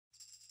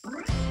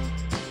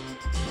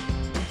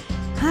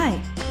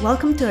Hi,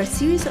 welcome to our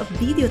series of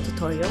video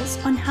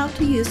tutorials on how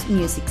to use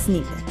Music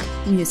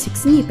Snippet. Music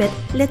Snippet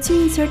lets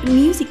you insert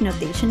music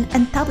notation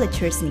and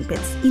tablature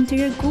snippets into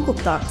your Google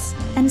Docs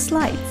and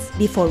slides.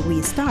 Before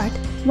we start,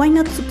 why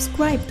not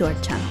subscribe to our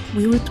channel?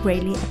 We would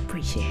greatly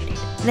appreciate it.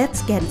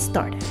 Let's get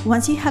started.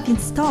 Once you have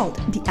installed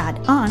the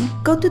add-on,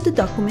 go to the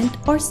document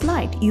or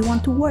slide you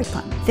want to work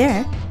on.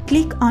 There,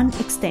 click on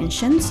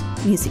Extensions,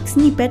 Music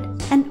Snippet,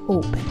 and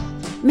Open.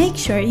 Make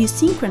sure you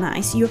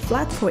synchronize your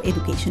Flat4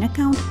 Education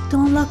account to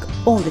unlock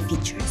all the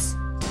features.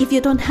 If you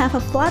don't have a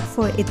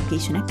Flat4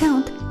 Education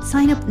account,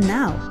 sign up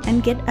now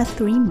and get a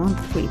 3-month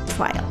free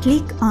trial.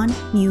 Click on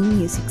New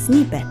Music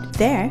Snippet.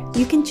 There,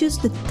 you can choose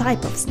the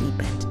type of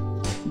snippet.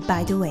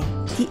 By the way,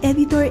 the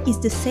editor is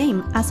the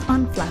same as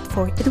on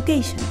Flat4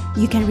 Education.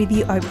 You can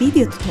review our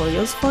video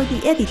tutorials for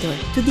the editor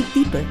to dig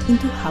deeper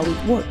into how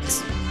it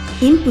works.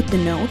 Input the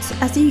notes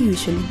as you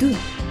usually do.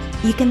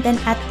 You can then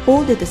add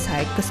all the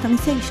desired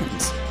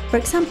customizations. For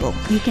example,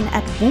 you can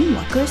add boom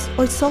walkers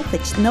or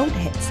solfege note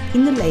heads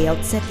in the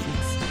layout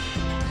settings.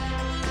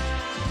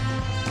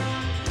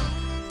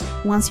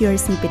 Once your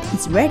snippet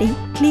is ready,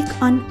 click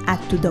on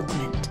Add to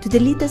Document. To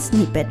delete a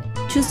snippet,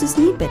 choose the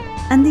snippet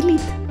and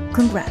delete.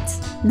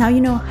 Congrats! Now you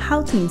know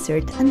how to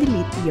insert and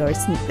delete your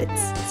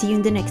snippets. See you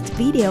in the next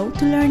video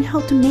to learn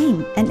how to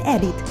name and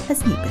edit a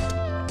snippet.